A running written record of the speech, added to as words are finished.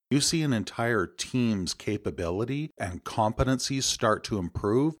You see an entire team's capability and competencies start to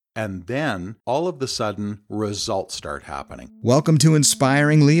improve, and then all of a sudden, results start happening. Welcome to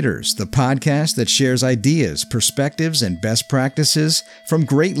Inspiring Leaders, the podcast that shares ideas, perspectives, and best practices from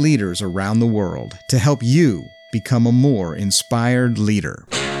great leaders around the world to help you become a more inspired leader.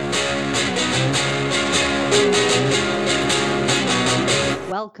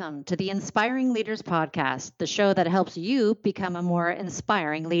 Welcome to the Inspiring Leaders Podcast, the show that helps you become a more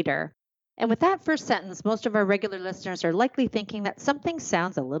inspiring leader. And with that first sentence, most of our regular listeners are likely thinking that something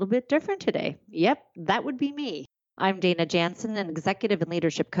sounds a little bit different today. Yep, that would be me. I'm Dana Jansen, an executive and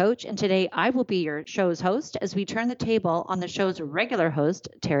leadership coach, and today I will be your show's host as we turn the table on the show's regular host,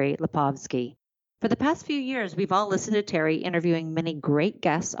 Terry Lipovski. For the past few years, we've all listened to Terry interviewing many great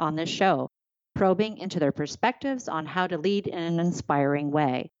guests on this show, probing into their perspectives on how to lead in an inspiring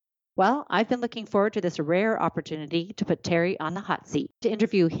way. Well, I've been looking forward to this rare opportunity to put Terry on the hot seat to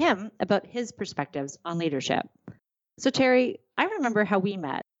interview him about his perspectives on leadership. So Terry, I remember how we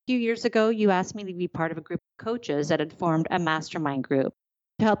met. A few years ago, you asked me to be part of a group of coaches that had formed a mastermind group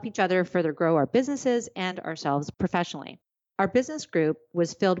to help each other further grow our businesses and ourselves professionally. Our business group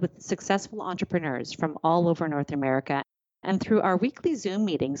was filled with successful entrepreneurs from all over North America, and through our weekly Zoom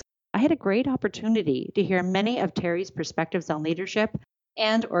meetings, I had a great opportunity to hear many of Terry's perspectives on leadership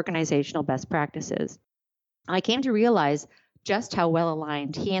and organizational best practices. I came to realize just how well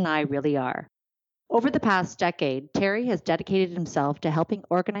aligned he and I really are. Over the past decade, Terry has dedicated himself to helping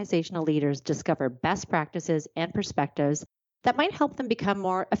organizational leaders discover best practices and perspectives that might help them become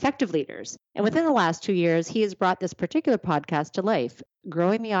more effective leaders. And within the last 2 years, he has brought this particular podcast to life,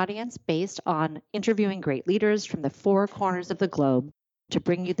 growing the audience based on interviewing great leaders from the four corners of the globe to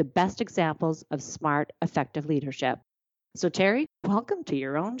bring you the best examples of smart, effective leadership. So Terry, welcome to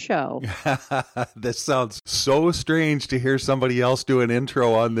your own show. This sounds so strange to hear somebody else do an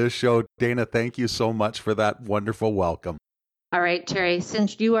intro on this show. Dana, thank you so much for that wonderful welcome. All right, Terry,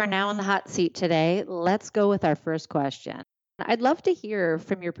 since you are now in the hot seat today, let's go with our first question. I'd love to hear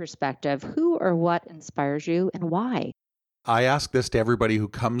from your perspective, who or what inspires you and why? I ask this to everybody who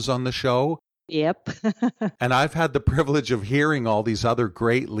comes on the show. Yep. And I've had the privilege of hearing all these other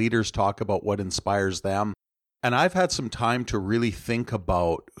great leaders talk about what inspires them. And I've had some time to really think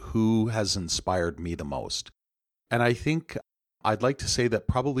about who has inspired me the most. And I think I'd like to say that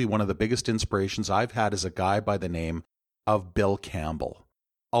probably one of the biggest inspirations I've had is a guy by the name of Bill Campbell.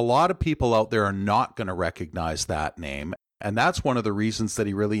 A lot of people out there are not going to recognize that name. And that's one of the reasons that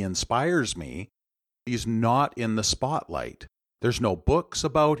he really inspires me. He's not in the spotlight. There's no books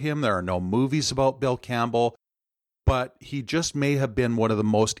about him. There are no movies about Bill Campbell. But he just may have been one of the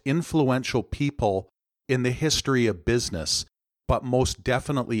most influential people in the history of business, but most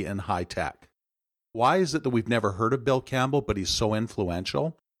definitely in high tech. Why is it that we've never heard of Bill Campbell, but he's so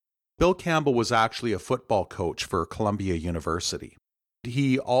influential? Bill Campbell was actually a football coach for Columbia University.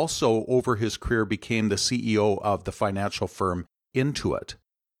 He also, over his career, became the CEO of the financial firm Intuit.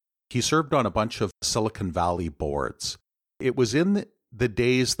 He served on a bunch of Silicon Valley boards. It was in the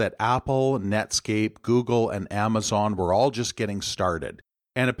days that Apple, Netscape, Google, and Amazon were all just getting started.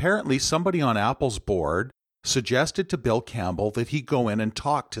 And apparently somebody on Apple's board suggested to Bill Campbell that he go in and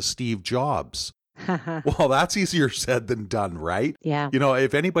talk to Steve Jobs. Well, that's easier said than done, right? Yeah. You know,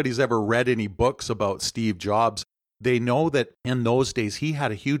 if anybody's ever read any books about Steve Jobs, they know that in those days he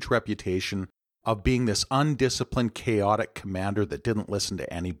had a huge reputation of being this undisciplined, chaotic commander that didn't listen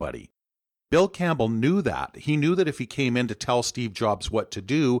to anybody. Bill Campbell knew that. He knew that if he came in to tell Steve Jobs what to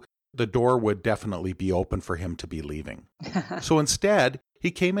do, the door would definitely be open for him to be leaving. So instead,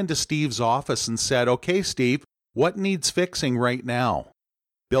 he came into Steve's office and said, "Okay, Steve, what needs fixing right now?"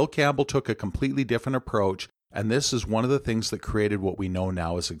 Bill Campbell took a completely different approach, and this is one of the things that created what we know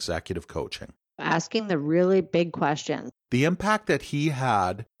now as executive coaching. Asking the really big questions. The impact that he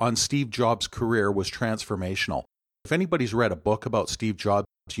had on Steve Jobs' career was transformational. If anybody's read a book about Steve Jobs,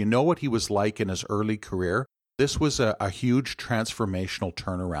 you know what he was like in his early career. This was a huge transformational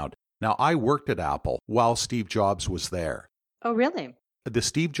turnaround. Now, I worked at Apple while Steve Jobs was there. Oh, really? The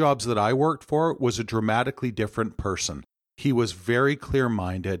Steve Jobs that I worked for was a dramatically different person. He was very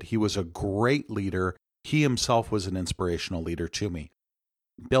clear-minded. He was a great leader. He himself was an inspirational leader to me.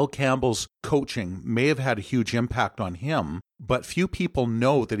 Bill Campbell's coaching may have had a huge impact on him, but few people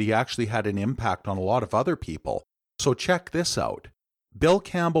know that he actually had an impact on a lot of other people. So check this out. Bill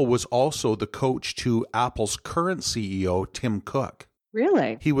Campbell was also the coach to Apple's current CEO, Tim Cook.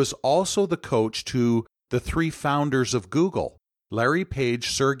 Really? He was also the coach to the three founders of Google, Larry Page,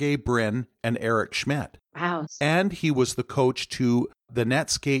 Sergey Brin, and Eric Schmidt. Wow. And he was the coach to the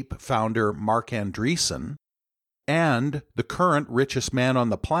Netscape founder, Mark Andreessen. and the current richest man on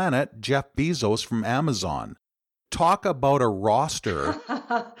the planet, Jeff Bezos from Amazon. Talk about a roster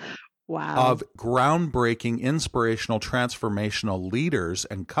Wow. of groundbreaking, inspirational, transformational leaders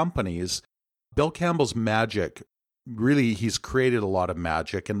and companies. Bill Campbell's magic, really, he's created a lot of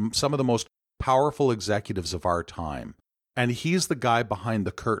magic and some of the most powerful executives of our time. And he's the guy behind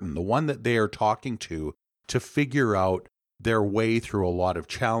the curtain, the one that they are talking to figure out their way through a lot of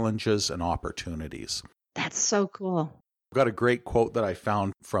challenges and opportunities. That's so cool. I've got a great quote that I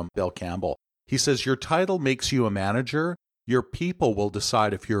found from Bill Campbell. He says, "Your title makes you a manager. Your people will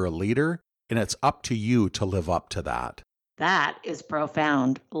decide if you're a leader, and it's up to you to live up to that." That is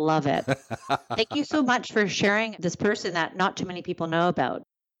profound. Love it. Thank you so much for sharing this person that not too many people know about.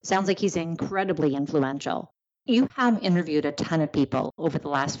 Sounds like he's incredibly influential. You have interviewed a ton of people over the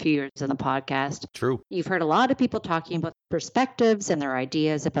last few years on the podcast. True. You've heard a lot of people talking about perspectives and their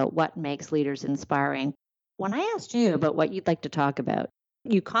ideas about what makes leaders inspiring. When I asked you about what you'd like to talk about,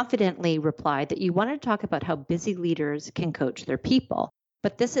 you confidently replied that you wanted to talk about how busy leaders can coach their people.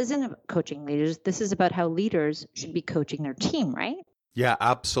 But this isn't about coaching leaders. This is about how leaders should be coaching their team, right? Yeah,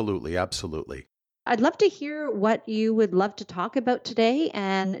 absolutely. Absolutely. I'd love to hear what you would love to talk about today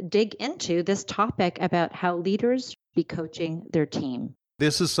and dig into this topic about how leaders be coaching their team.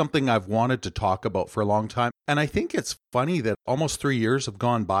 This is something I've wanted to talk about for a long time. And I think it's funny that almost 3 years have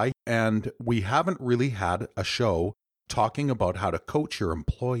gone by and we haven't really had a show talking about how to coach your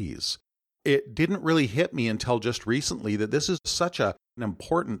employees. It didn't really hit me until just recently that this is such an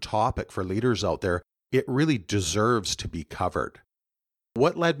important topic for leaders out there. It really deserves to be covered.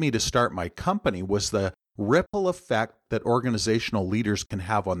 What led me to start my company was the ripple effect that organizational leaders can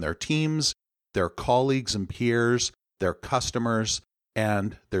have on their teams, their colleagues and peers, their customers,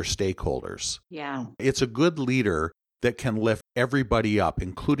 and their stakeholders. Yeah. It's a good leader that can lift everybody up,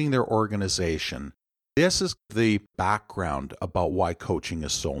 including their organization. This is the background about why coaching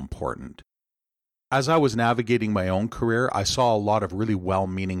is so important. As I was navigating my own career, I saw a lot of really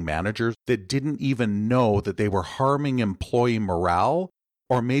well-meaning managers that didn't even know that they were harming employee morale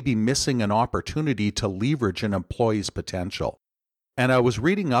or maybe missing an opportunity to leverage an employee's potential. And I was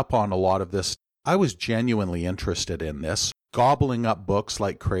reading up on a lot of this. I was genuinely interested in this, gobbling up books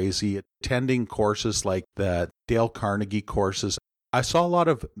like crazy, attending courses like the Dale Carnegie courses. I saw a lot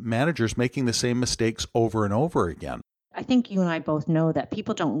of managers making the same mistakes over and over again. I think you and I both know that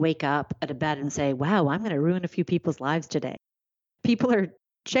people don't wake up at a bed and say, wow, I'm going to ruin a few people's lives today. People are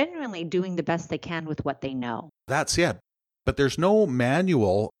genuinely doing the best they can with what they know. That's it. But there's no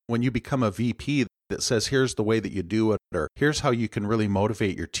manual when you become a VP that says, here's the way that you do it, or here's how you can really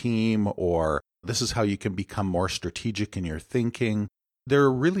motivate your team, or this is how you can become more strategic in your thinking. There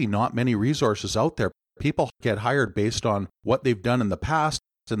are really not many resources out there. People get hired based on what they've done in the past,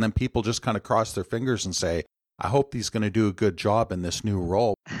 and then people just kind of cross their fingers and say, I hope he's going to do a good job in this new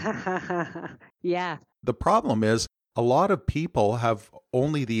role. Yeah. The problem is a lot of people have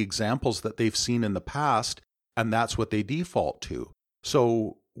only the examples that they've seen in the past, and that's what they default to.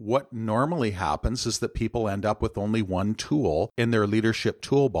 So what normally happens is that people end up with only one tool in their leadership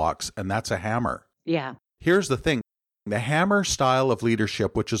toolbox, and that's a hammer. Yeah. Here's the thing. The hammer style of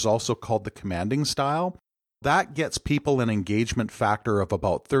leadership, which is also called the commanding style, that gets people an engagement factor of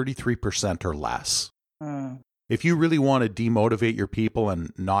about 33% or less. If you really want to demotivate your people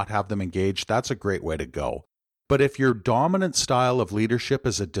and not have them engaged, that's a great way to go. But if your dominant style of leadership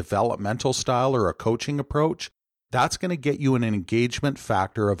is a developmental style or a coaching approach, that's going to get you an engagement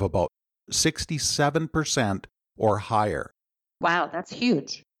factor of about 67% or higher. Wow, that's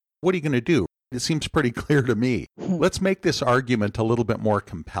huge. What are you going to do? It seems pretty clear to me. Let's make this argument a little bit more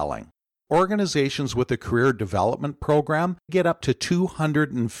compelling. Organizations with a career development program get up to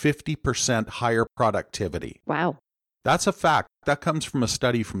 250% higher productivity. Wow. That's a fact. That comes from a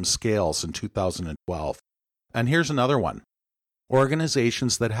study from Scales in 2012. And here's another one.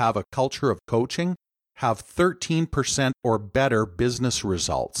 Organizations that have a culture of coaching have 13% or better business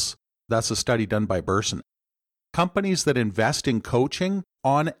results. That's a study done by Burson. Companies that invest in coaching,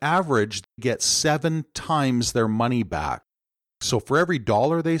 on average, get 7 times their money back. So for every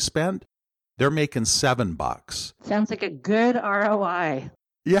dollar they spent, they're making $7. Sounds like a good ROI.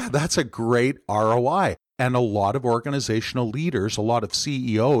 Yeah, that's a great ROI. And a lot of organizational leaders, a lot of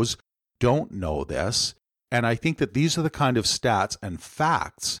CEOs don't know this. And I think that these are the kind of stats and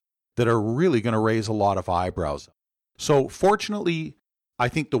facts that are really going to raise a lot of eyebrows. So fortunately, I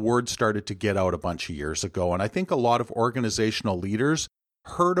think the word started to get out a bunch of years ago. And I think a lot of organizational leaders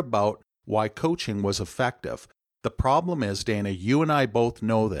heard about why coaching was effective. The problem is, Dana, you and I both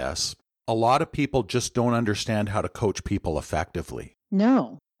know this. A lot of people just don't understand how to coach people effectively.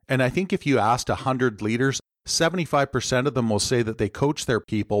 No. And I think if you asked 100 leaders, 75% of them will say that they coach their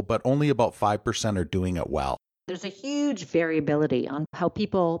people, but only about 5% are doing it well. There's a huge variability on how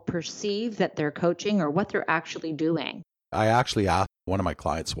people perceive that they're coaching or what they're actually doing. I actually asked one of my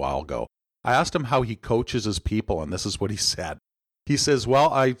clients a while ago, I asked him how he coaches his people, and this is what he said. He says,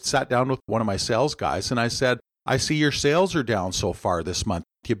 well, I sat down with one of my sales guys and I said, I see your sales are down so far this month.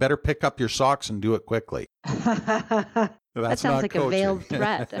 You better pick up your socks and do it quickly. That sounds like coaching. A veiled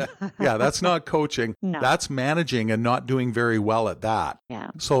threat. Yeah, that's not coaching. No. That's managing and not doing very well at that.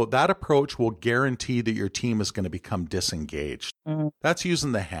 Yeah. So that approach will guarantee that your team is going to become disengaged. Mm-hmm. That's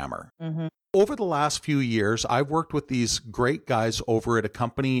using the hammer. Mm-hmm. Over the last few years, I've worked with these great guys over at a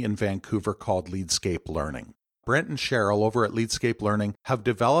company in Vancouver called Leadscape Learning. Brent and Cheryl over at Leadscape Learning have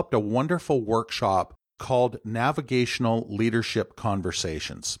developed a wonderful workshop called Navigational Leadership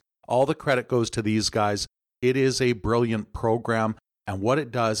Conversations. All the credit goes to these guys. It is a brilliant program, and what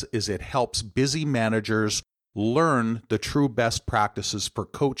it does is it helps busy managers learn the true best practices for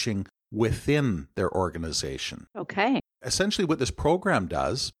coaching within their organization. Okay. Essentially, what this program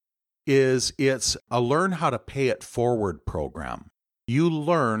does is it's a learn how to pay it forward program. You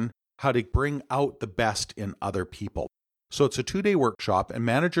learn how to bring out the best in other people. So it's a 2-day workshop, and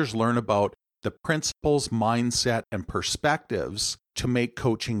managers learn about the principles, mindset, and perspectives to make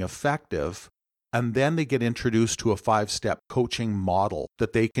coaching effective. And then they get introduced to a 5-step coaching model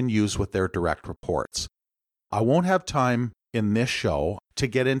that they can use with their direct reports. I won't have time in this show to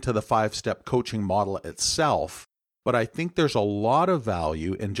get into the 5-step coaching model itself, but I think there's a lot of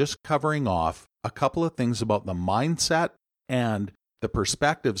value in just covering off a couple of things about the mindset and the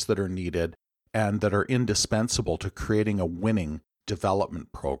perspectives that are needed and that are indispensable to creating a winning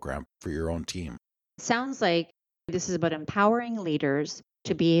development program for your own team. Sounds like this is about empowering leaders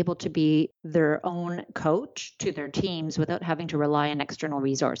to be able to be their own coach to their teams without having to rely on external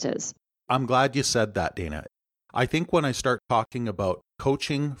resources. I'm glad you said that, Dana. I think when I start talking about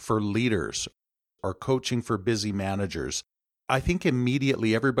coaching for leaders or coaching for busy managers, I think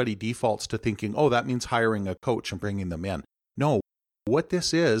immediately everybody defaults to thinking, oh, that means hiring a coach and bringing them in. No, what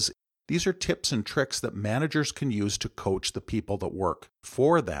this is, these are tips and tricks that managers can use to coach the people that work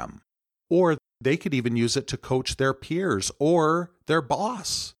for them. Or they could even use it to coach their peers or their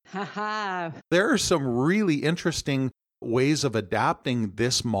boss. There are some really interesting ways of adapting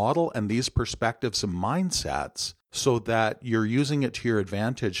this model and these perspectives and mindsets so that you're using it to your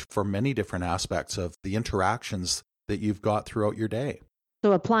advantage for many different aspects of the interactions that you've got throughout your day.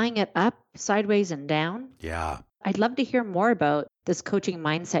 So applying it up, sideways, and down? Yeah. I'd love to hear more about this coaching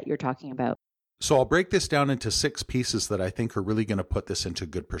mindset you're talking about. So I'll break this down into 6 pieces that I think are really going to put this into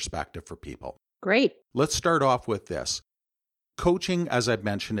good perspective for people. Great. Let's start off with this. Coaching, as I've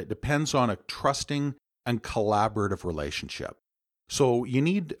mentioned, it depends on a trusting and collaborative relationship. So you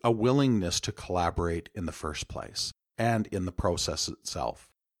need a willingness to collaborate in the first place and in the process itself.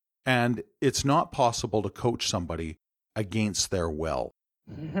 And it's not possible to coach somebody against their will.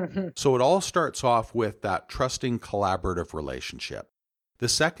 So it all starts off with that trusting collaborative relationship. The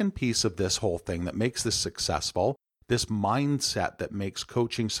second piece of this whole thing that makes this successful, this mindset that makes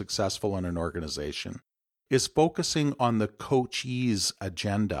coaching successful in an organization, is focusing on the coachee's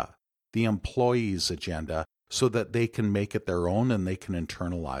agenda, the employee's agenda, so that they can make it their own and they can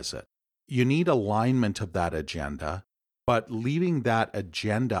internalize it. You need alignment of that agenda, but leaving that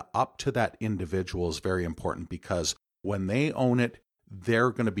agenda up to that individual is very important because when they own it,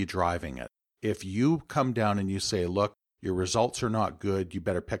 they're going to be driving it. If you come down and you say, look, your results are not good, you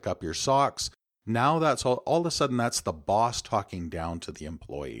better pick up your socks. Now that's all of a sudden that's the boss talking down to the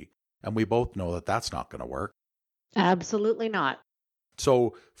employee. And we both know that that's not going to work. Absolutely not.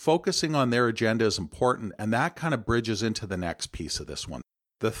 So focusing on their agenda is important. And that kind of bridges into the next piece of this one.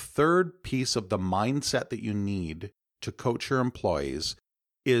 The third piece of the mindset that you need to coach your employees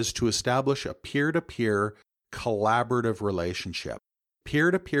is to establish a peer-to-peer collaborative relationship.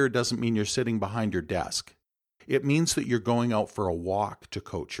 Peer-to-peer doesn't mean you're sitting behind your desk. It means that you're going out for a walk to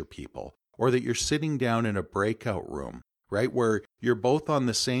coach your people, or that you're sitting down in a breakout room, right, where you're both on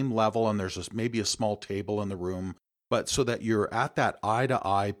the same level and there's maybe a small table in the room, but so that you're at that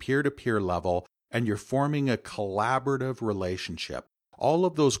eye-to-eye, peer-to-peer level, and you're forming a collaborative relationship. All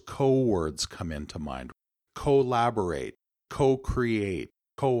of those co-words come into mind. Collaborate, co-create,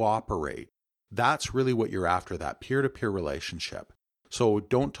 cooperate. That's really what you're after, that peer-to-peer relationship. So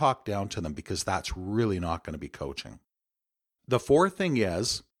don't talk down to them because that's really not going to be coaching. The fourth thing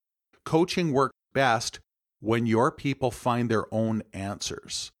is, coaching works best when your people find their own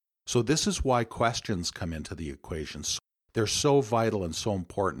answers. So this is why questions come into the equation. They're so vital and so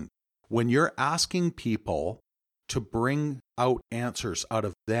important. When you're asking people to bring out answers out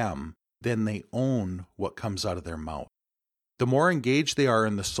of them, then they own what comes out of their mouth. The more engaged they are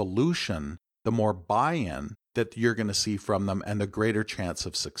in the solution, the more buy-in that you're going to see from them and the greater chance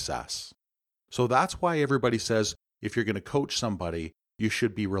of success. So that's why everybody says if you're going to coach somebody, you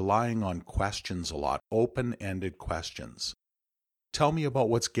should be relying on questions a lot, open-ended questions. Tell me about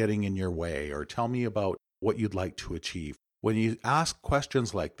what's getting in your way, or tell me about what you'd like to achieve. When you ask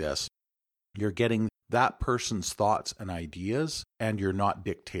questions like this, you're getting that person's thoughts and ideas, and you're not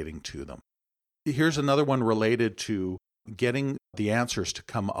dictating to them. Here's another one related to getting the answers to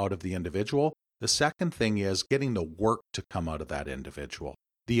come out of the individual. The second thing is getting the work to come out of that individual.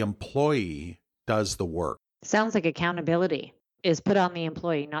 The employee does the work. Sounds like accountability is put on the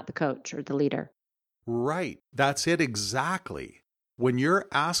employee, not the coach or the leader. Right. That's it exactly. When you're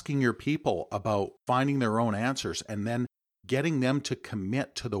asking your people about finding their own answers and then getting them to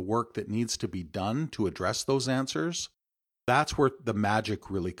commit to the work that needs to be done to address those answers, that's where the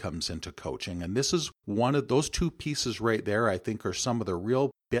magic really comes into coaching. And this is one of those two pieces right there, I think, are some of the real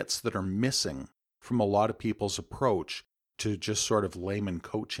bits that are missing from a lot of people's approach to just sort of layman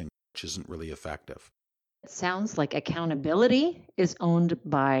coaching, which isn't really effective. It sounds like accountability is owned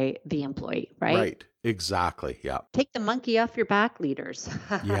by the employee, right? Right. Exactly. Yeah. Take the monkey off your back, leaders.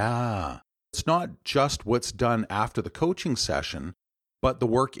 Yeah. It's not just what's done after the coaching session, but the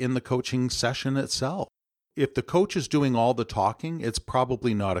work in the coaching session itself. If the coach is doing all the talking, it's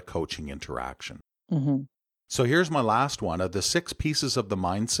probably not a coaching interaction. Mm-hmm. So here's my last one. Of the 6 pieces of the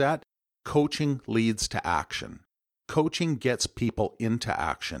mindset, coaching leads to action. Coaching gets people into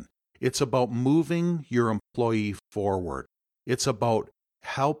action. It's about moving your employee forward. It's about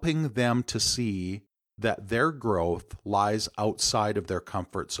helping them to see that their growth lies outside of their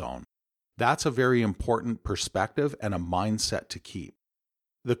comfort zone. That's a very important perspective and a mindset to keep.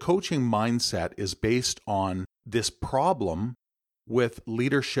 The coaching mindset is based on this problem with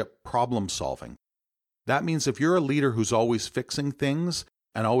leadership problem solving. That means if you're a leader who's always fixing things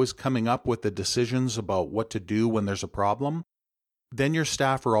and always coming up with the decisions about what to do when there's a problem, then your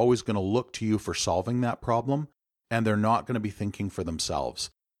staff are always going to look to you for solving that problem, and they're not going to be thinking for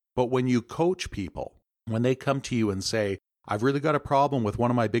themselves. But when you coach people, when they come to you and say, I've really got a problem with one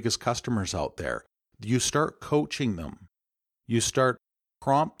of my biggest customers out there, you start coaching them. You start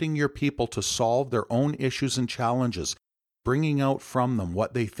prompting your people to solve their own issues and challenges, bringing out from them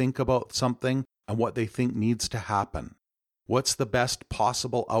what they think about something and what they think needs to happen. What's the best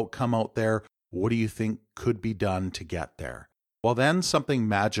possible outcome out there? What do you think could be done to get there? Well, then something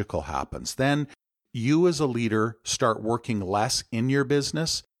magical happens. Then you as a leader start working less in your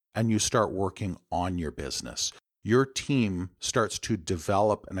business and you start working on your business. Your team starts to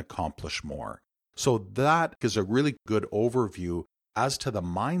develop and accomplish more. So that is a really good overview as to the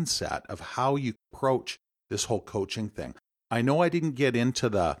mindset of how you approach this whole coaching thing. I know I didn't get into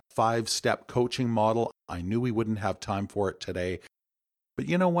the 5-step coaching model. I knew we wouldn't have time for it today. But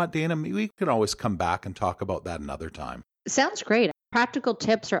you know what, Dana? We can always come back and talk about that another time. Sounds great. Practical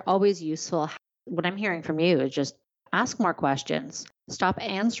tips are always useful. What I'm hearing from you is just ask more questions, stop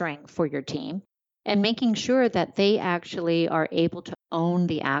answering for your team, and making sure that they actually are able to own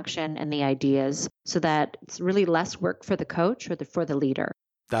the action and the ideas so that it's really less work for the coach or for the leader.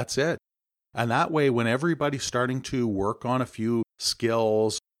 That's it. And that way, when everybody's starting to work on a few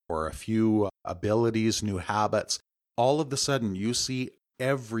skills or a few abilities, new habits, all of a sudden you see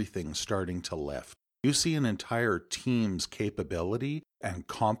everything starting to lift. You see an entire team's capability and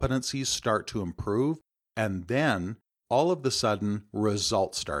competencies start to improve, and then all of a sudden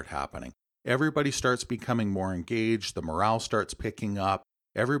results start happening. Everybody starts becoming more engaged, the morale starts picking up,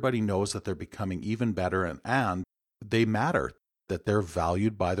 everybody knows that they're becoming even better and they matter, that they're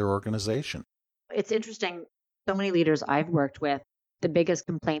valued by their organization. It's interesting. So many leaders I've worked with, the biggest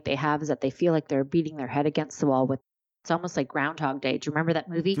complaint they have is that they feel like they're beating their head against the wall with it's almost like Groundhog Day. Do you remember that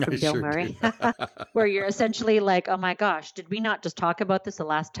movie from Bill Murray? Where you're essentially like, oh my gosh, did we not just talk about this the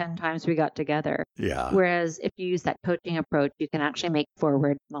last 10 times we got together? Yeah. Whereas if you use that coaching approach, you can actually make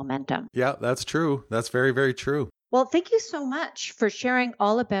forward momentum. Yeah, that's true. That's very, very true. Well, thank you so much for sharing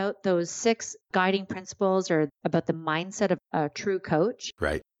all about those 6 guiding principles or about the mindset of a true coach.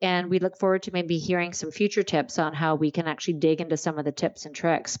 Right. And we look forward to maybe hearing some future tips on how we can actually dig into some of the tips and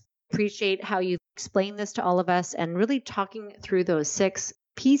tricks. Appreciate how you explained this to all of us and really talking through those 6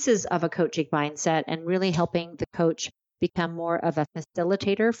 pieces of a coaching mindset and really helping the coach become more of a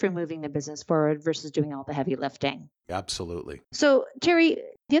facilitator for moving the business forward versus doing all the heavy lifting. Absolutely. So, Terry,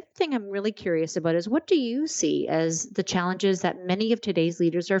 the other thing I'm really curious about is what do you see as the challenges that many of today's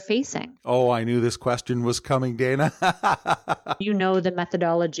leaders are facing? Oh, I knew this question was coming, Dana. You know the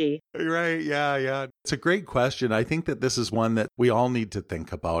methodology. Right. Yeah. It's a great question. I think that this is one that we all need to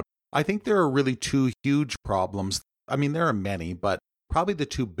think about. I think there are really two huge problems. I mean, there are many, but probably the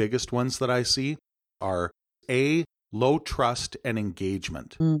two biggest ones that I see are A, low trust and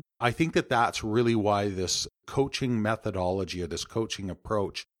engagement. I think that that's really why this coaching methodology or this coaching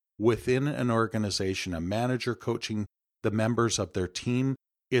approach within an organization, a manager coaching the members of their team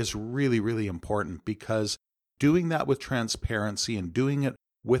is really, really important, because doing that with transparency and doing it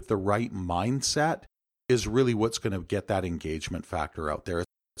with the right mindset is really what's going to get that engagement factor out there.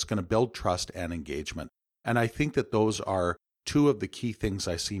 It's going to build trust and engagement. And I think that those are two of the key things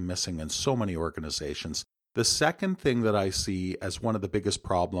I see missing in so many organizations. The second thing that I see as one of the biggest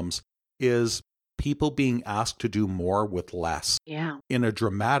problems is people being asked to do more with less in a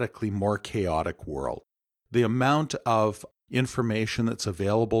dramatically more chaotic world. The amount of information that's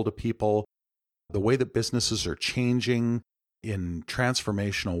available to people, the way that businesses are changing in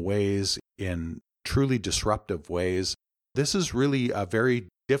transformational ways, in truly disruptive ways, this is really a very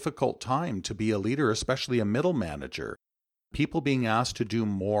difficult time to be a leader, especially a middle manager. People being asked to do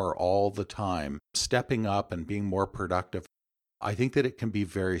more all the time, stepping up and being more productive, I think that it can be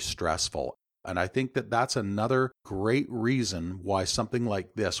very stressful. And I think that that's another great reason why something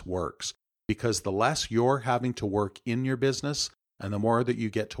like this works, because the less you're having to work in your business and the more that you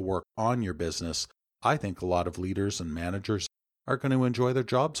get to work on your business, I think a lot of leaders and managers are going to enjoy their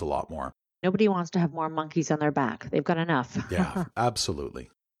jobs a lot more. Nobody wants to have more monkeys on their back. They've got enough. Yeah,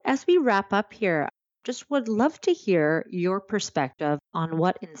 absolutely. As we wrap up here, just would love to hear your perspective on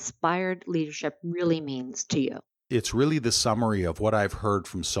what inspired leadership really means to you. It's really the summary of what I've heard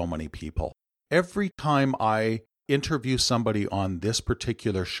from so many people. Every time I interview somebody on this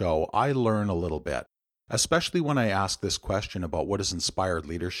particular show, I learn a little bit, especially when I ask this question about what does inspired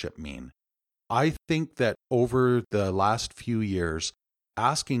leadership mean. I think that over the last few years,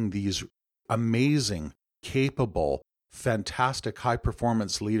 asking these amazing, capable, fantastic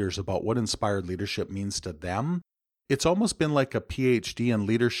high-performance leaders about what inspired leadership means to them, it's almost been like a PhD in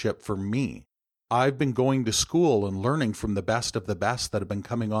leadership for me. I've been going to school and learning from the best of the best that have been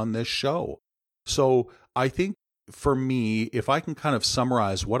coming on this show. So I think for me, if I can kind of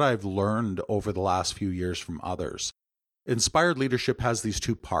summarize what I've learned over the last few years from others, inspired leadership has these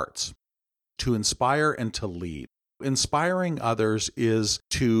two parts: to inspire and to lead. Inspiring others is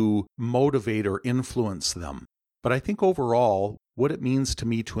to motivate or influence them. But I think overall, what it means to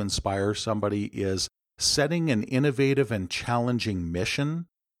me to inspire somebody is setting an innovative and challenging mission,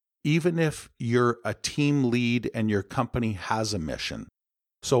 even if you're a team lead and your company has a mission.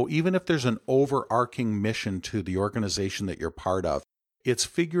 So even if there's an overarching mission to the organization that you're part of, it's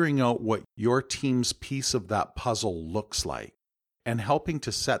figuring out what your team's piece of that puzzle looks like and helping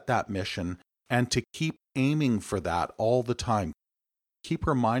to set that mission and to keep aiming for that all the time. Keep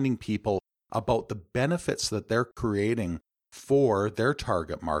reminding people about the benefits that they're creating for their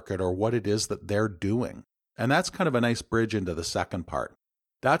target market or what it is that they're doing. And that's kind of a nice bridge into the second part.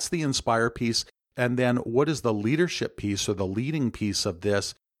 That's the inspire piece. And then what is the leadership piece or the leading piece of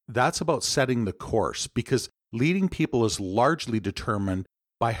this? That's about setting the course, because leading people is largely determined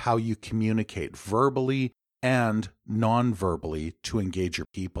by how you communicate verbally and non-verbally to engage your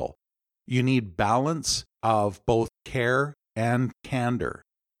people. You need balance of both care and candor.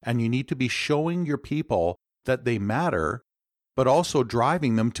 And you need to be showing your people that they matter, but also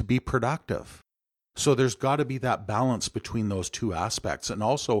driving them to be productive. So there's got to be that balance between those two aspects, and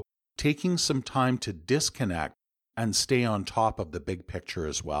also taking some time to disconnect and stay on top of the big picture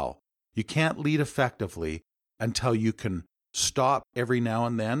as well. You can't lead effectively until you can stop every now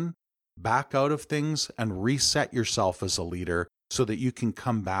and then, back out of things, and reset yourself as a leader so that you can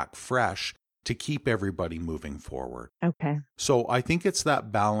come back fresh to keep everybody moving forward. Okay. So I think it's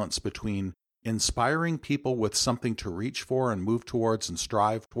that balance between inspiring people with something to reach for and move towards and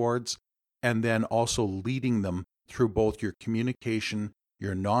strive towards, and then also leading them through both your communication,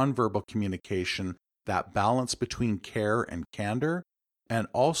 your nonverbal communication, that balance between care and candor, and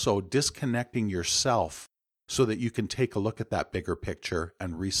also disconnecting yourself so that you can take a look at that bigger picture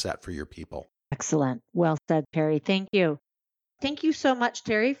and reset for your people. Excellent. Well said, Terry. Thank you. Thank you so much,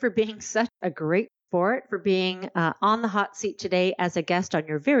 Terry, for being such a great sport, for being on the hot seat today as a guest on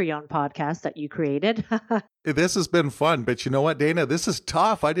your very own podcast that you created. This has been fun, but you know what, Dana? This is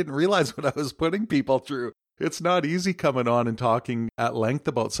tough. I didn't realize what I was putting people through. It's not easy coming on and talking at length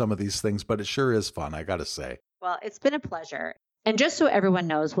about some of these things, but it sure is fun, I got to say. Well, it's been a pleasure. And just so everyone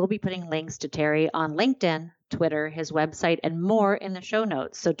knows, we'll be putting links to Terry on LinkedIn, Twitter, his website, and more in the show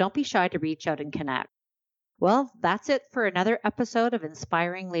notes. So don't be shy to reach out and connect. Well, that's it for another episode of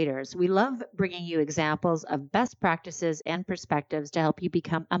Inspiring Leaders. We love bringing you examples of best practices and perspectives to help you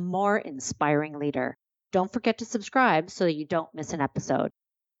become a more inspiring leader. Don't forget to subscribe so that you don't miss an episode.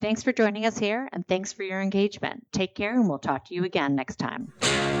 Thanks for joining us here, and thanks for your engagement. Take care, and we'll talk to you again next time.